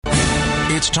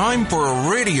It's time for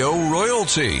Radio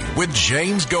Royalty with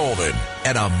James Golden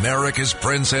and America's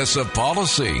Princess of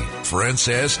Policy,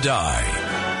 Princess Di.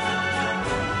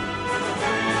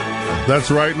 That's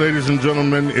right, ladies and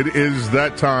gentlemen. It is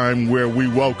that time where we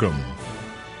welcome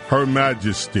Her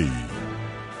Majesty,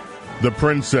 the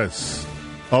Princess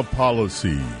of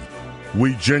Policy.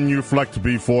 We genuflect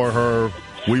before her.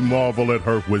 We marvel at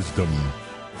her wisdom.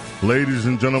 Ladies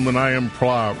and gentlemen, I am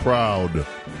proud,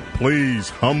 pleased,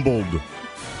 humbled,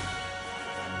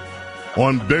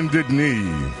 on bended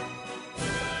knee,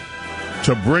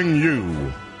 to bring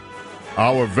you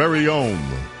our very own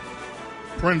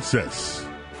Princess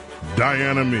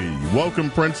Diana Me. Welcome,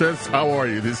 Princess. How are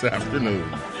you this afternoon?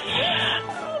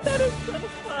 Oh, that is so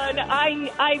fun.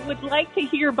 I would like to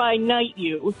hereby knight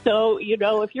you. So,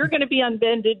 if you're going to be on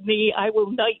bended knee, I will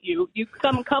knight you. You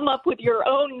come up with your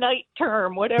own knight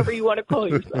term, whatever you want to call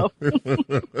yourself.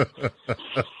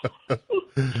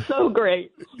 So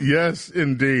great. Yes,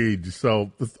 indeed.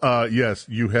 So, yes,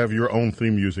 you have your own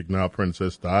theme music now,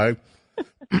 Princess Di.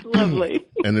 Lovely.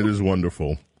 And it is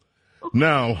wonderful.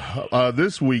 Now,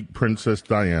 this week, Princess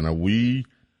Diana,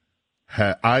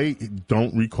 I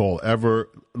don't recall ever,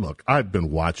 look, I've been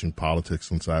watching politics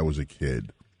since I was a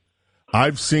kid.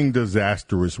 I've seen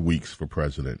disastrous weeks for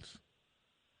presidents.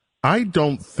 I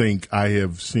don't think I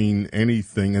have seen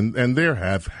anything, and there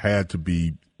have had to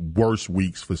be worse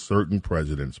weeks for certain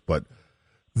presidents, but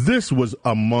this was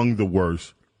among the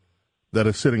worst that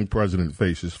a sitting president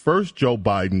faces. First, Joe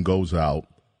Biden goes out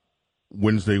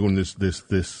Wednesday on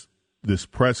this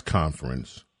press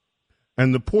conference,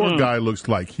 and the poor guy looks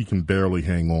like he can barely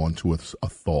hang on to a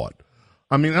thought.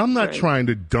 I mean, I'm not trying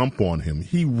to dump on him.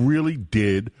 He really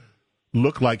did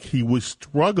look like he was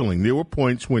struggling. There were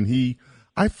points when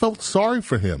I felt sorry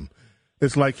for him.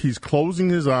 It's like he's closing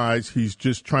his eyes. He's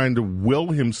just trying to will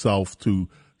himself to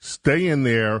stay in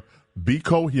there, be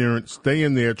coherent, stay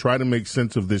in there, try to make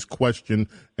sense of this question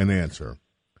and answer.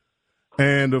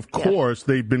 And, of course,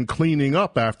 they've been cleaning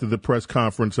up after the press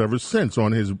conference ever since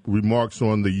on his remarks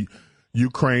on the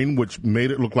Ukraine, which made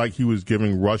it look like he was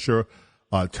giving Russia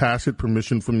tacit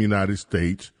permission from the United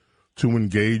States to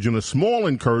engage in a small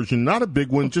incursion, not a big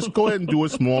one. Just go ahead and do a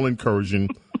small incursion.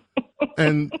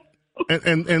 And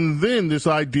then this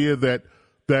idea that,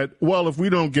 well, if we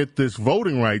don't get this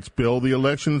voting rights bill, the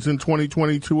elections in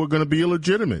 2022 are going to be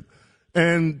illegitimate.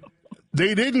 And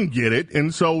they didn't get it,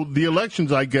 and so the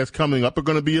elections, I guess, coming up are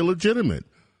going to be illegitimate.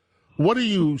 What do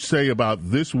you say about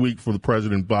this week for the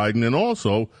President Biden, and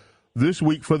also this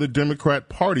week for the Democrat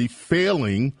Party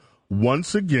failing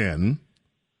once again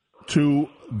to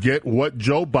get what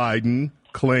Joe Biden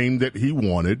claimed that he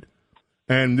wanted,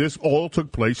 and this all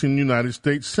took place in the United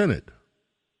States Senate?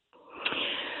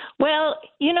 Well,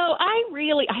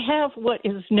 I have what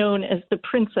is known as the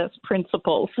princess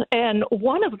principles, and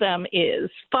one of them is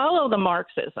follow the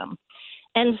Marxism.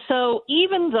 And so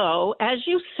even though, as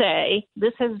you say,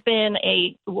 this has been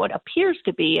what appears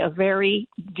to be a very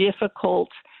difficult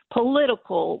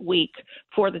political week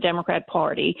for the Democrat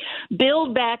Party,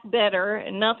 Build Back Better,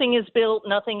 and nothing is built,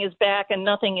 nothing is back, and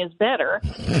nothing is better,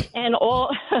 and all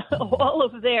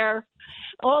of their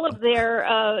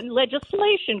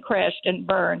legislation crashed and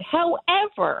burned.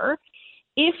 However,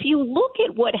 if you look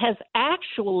at what has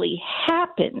actually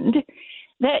happened,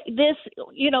 that this,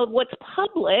 what's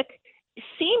public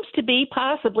seems to be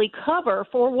possibly cover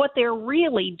for what they're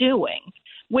really doing,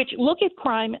 which look at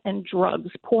crime and drugs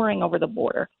pouring over the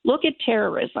border. Look at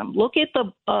terrorism. Look at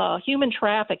the human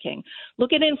trafficking.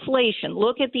 Look at inflation.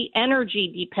 Look at the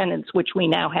energy dependence, which we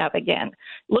now have again.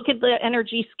 Look at the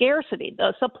energy scarcity,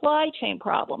 the supply chain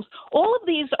problems. All of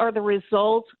these are the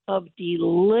result of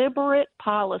deliberate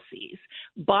policies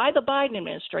by the Biden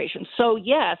administration. So,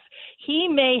 yes, he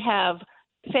may have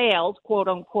failed, quote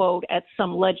unquote, at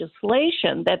some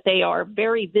legislation that they are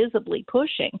very visibly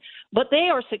pushing, but they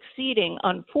are succeeding,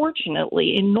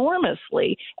 unfortunately,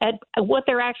 enormously at what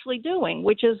they're actually doing,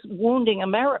 which is wounding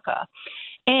America.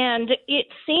 And it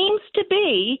seems to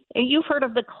be, you've heard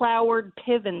of the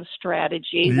Cloward-Piven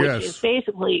strategy, which is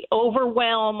basically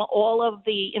overwhelm all of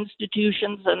the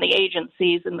institutions and the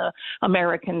agencies in the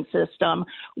American system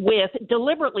with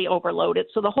deliberately overload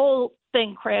it so the whole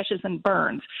thing crashes and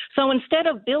burns. So instead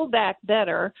of Build Back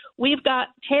Better, we've got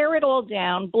tear it all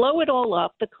down, blow it all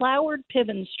up, the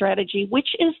Cloward-Piven strategy, which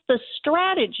is the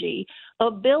strategy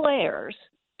of Bill Ayers.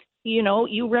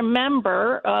 You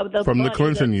remember from the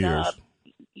Clinton years.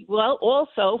 Well,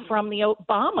 also from the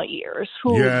Obama years,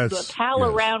 who pal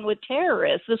around with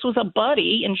terrorists. This was a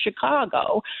buddy in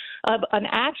Chicago, an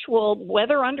actual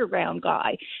Weather Underground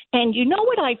guy. And you know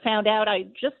what I found out? I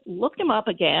just looked him up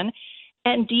again.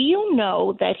 And do you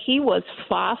know that he was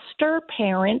foster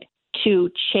parent to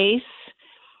Chase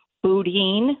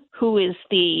Boudin, who is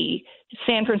the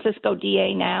San Francisco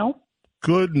DA now?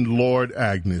 Good Lord,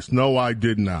 Agnes. No, I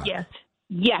did not. Yes.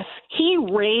 Yes, he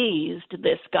raised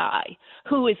this guy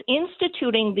who is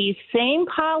instituting these same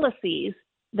policies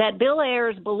that Bill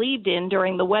Ayers believed in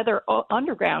during the Weather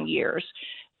Underground years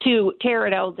to tear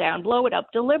it all down, blow it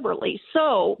up deliberately.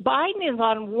 So Biden is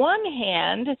on one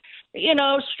hand,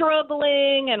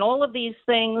 struggling and all of these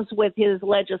things with his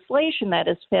legislation that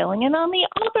is failing. And on the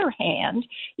other hand,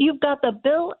 you've got the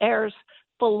Bill Ayers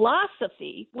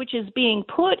philosophy, which is being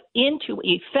put into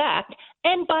effect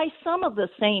and by some of the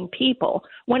same people.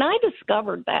 When I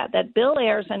discovered that Bill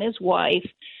Ayers and his wife,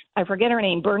 I forget her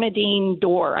name, Bernadine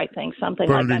Dorr, I think, something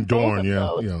Bernadine like that. Dorn,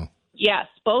 yeah. Yes,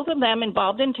 both of them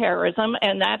involved in terrorism,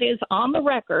 and that is on the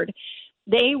record.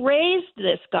 They raised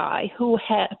this guy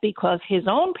because his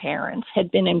own parents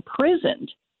had been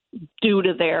imprisoned due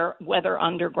to their Weather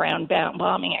Underground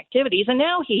bombing activities. And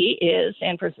now he is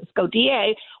San Francisco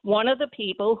DA, one of the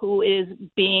people who is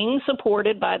being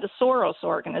supported by the Soros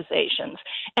organizations,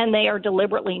 and they are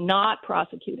deliberately not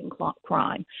prosecuting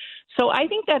crime. So I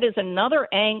think that is another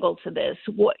angle to this.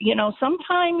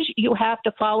 Sometimes you have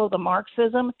to follow the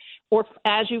Marxism or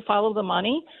as you follow the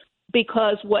money,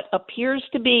 because what appears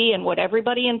to be and what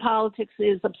everybody in politics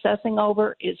is obsessing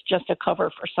over is just a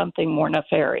cover for something more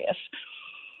nefarious.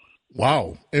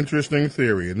 Wow. Interesting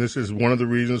theory. And this is one of the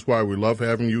reasons why we love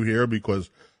having you here, because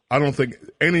I don't think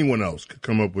anyone else could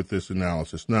come up with this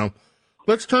analysis. Now,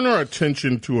 let's turn our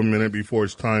attention to a minute before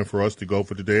it's time for us to go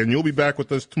for today. And you'll be back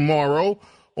with us tomorrow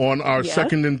on our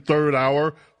second and third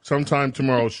hour, sometime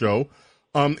tomorrow's show.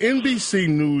 NBC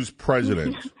News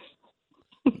president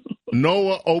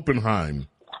Noah Oppenheim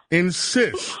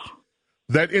insists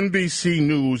that NBC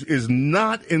News is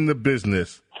not in the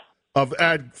business of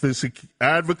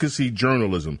advocacy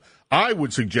journalism. I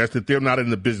would suggest that they're not in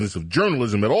the business of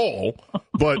journalism at all,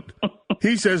 but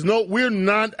he says, no, we're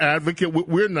not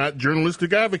we're not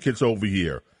journalistic advocates over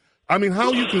here. I mean,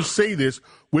 how you can say this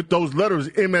with those letters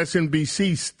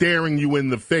MSNBC staring you in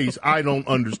the face, I don't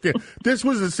understand. This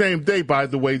was the same day, by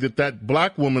the way, that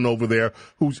black woman over there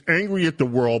who's angry at the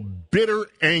world, bitter,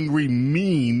 angry,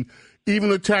 mean,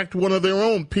 even attacked one of their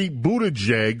own, Pete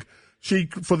Buttigieg,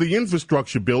 for the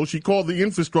infrastructure bill. She called the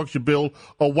infrastructure bill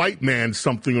a white man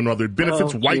something or another. It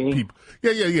benefits white people.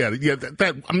 Yeah.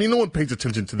 No one pays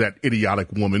attention to that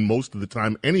idiotic woman most of the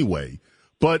time anyway.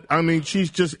 But, she's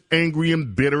just angry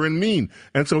and bitter and mean.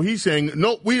 And so he's saying,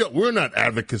 no, we're not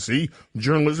advocacy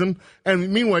journalism.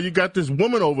 And meanwhile, you got this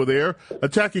woman over there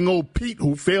attacking old Pete,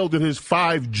 who failed at his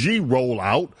 5G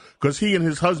rollout because he and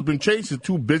his husband Chase are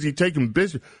too busy taking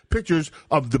pictures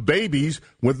of the babies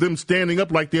with them standing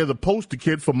up like they're the poster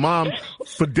kid for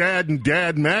Dad and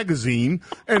Dad magazine.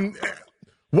 And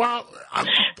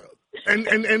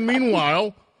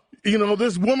meanwhile,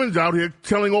 this woman's out here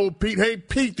telling old Pete, hey,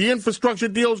 Pete, the infrastructure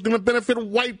deal is going to benefit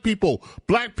white people.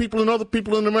 Black people and other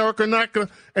people in America are not going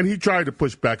to. And he tried to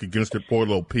push back against it, poor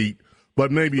little Pete.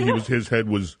 But maybe his head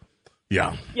was,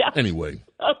 yeah. Anyway.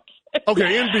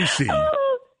 Okay, NBC.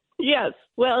 Yes.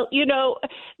 Well,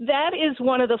 that is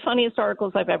one of the funniest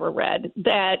articles I've ever read.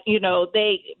 That,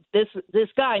 this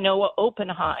guy, Noah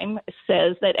Oppenheim,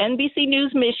 says that NBC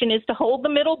News' mission is to hold the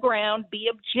middle ground, be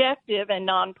objective and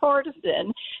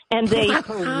nonpartisan, and they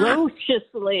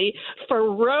ferociously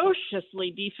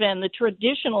defend the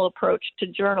traditional approach to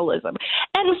journalism.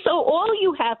 And so all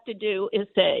you have to do is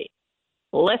say,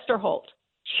 Lester Holt,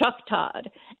 Chuck Todd,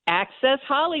 Access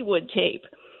Hollywood tape,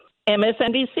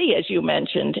 MSNBC, as you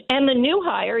mentioned, and the new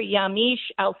hire, Yamiche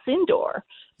Alcindor.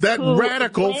 That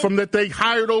radical that they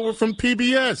hired over from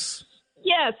PBS.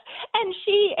 Yes. And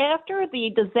she, after the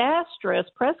disastrous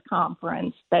press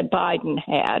conference that Biden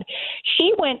had,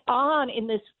 she went on in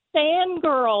this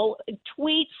fangirl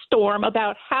tweet storm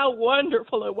about how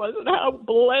wonderful it was and how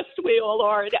blessed we all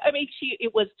are.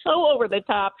 It was so over the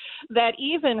top that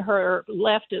even her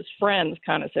leftist friends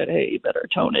kind of said, hey, you better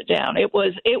tone it down. It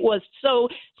was so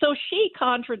she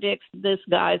contradicts this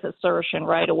guy's assertion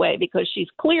right away because she's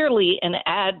clearly an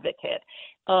advocate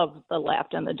of the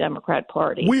left and the Democrat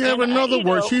Party. We have another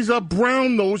word. She's a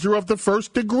brown noser of the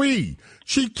first degree.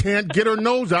 She can't get her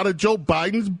nose out of Joe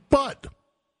Biden's butt.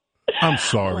 I'm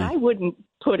sorry. Well, I wouldn't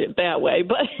put it that way,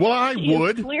 but I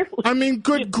would. Clearly...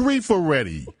 good grief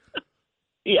already.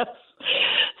 Yes.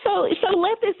 So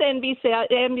let this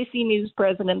NBC News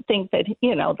president think that,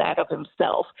 that of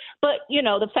himself. But,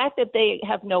 the fact that they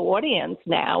have no audience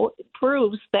now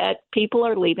proves that people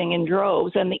are leaving in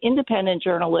droves, and the independent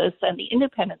journalists and the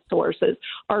independent sources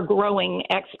are growing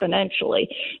exponentially.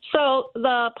 So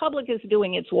the public is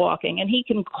doing its walking, and he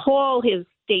can call his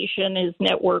station, his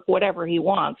network, whatever he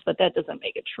wants, but that doesn't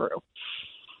make it true.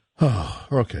 Oh,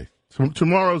 okay. So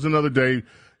tomorrow's another day.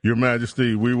 Your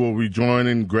Majesty, we will rejoin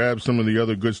and grab some of the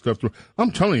other good stuff. I'm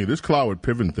telling you, this Cloward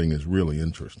Piven thing is really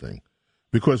interesting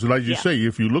because, like you say,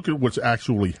 if you look at what's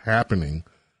actually happening,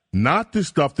 not the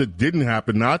stuff that didn't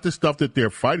happen, not the stuff that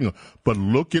they're fighting, but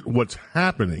look at what's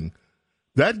happening,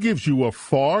 that gives you a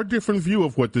far different view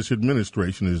of what this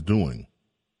administration is doing.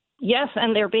 Yes,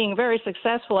 and they're being very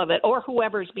successful of it, or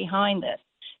whoever's behind this.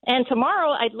 And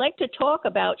tomorrow, I'd like to talk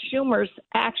about Schumer's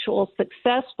actual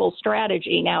successful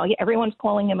strategy. Now, everyone's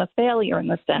calling him a failure in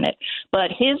the Senate, but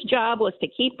his job was to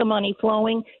keep the money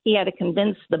flowing. He had to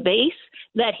convince the base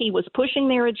that he was pushing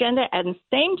their agenda, and at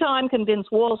the same time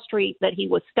convince Wall Street that he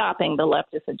was stopping the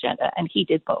leftist agenda, and he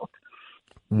did both.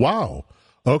 Wow.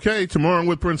 Okay, tomorrow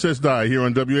with Princess Di here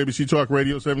on WABC Talk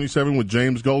Radio 77 with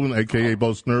James Golden, a.k.a.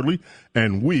 Bo Snerdley,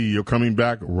 and we are coming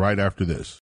back right after this.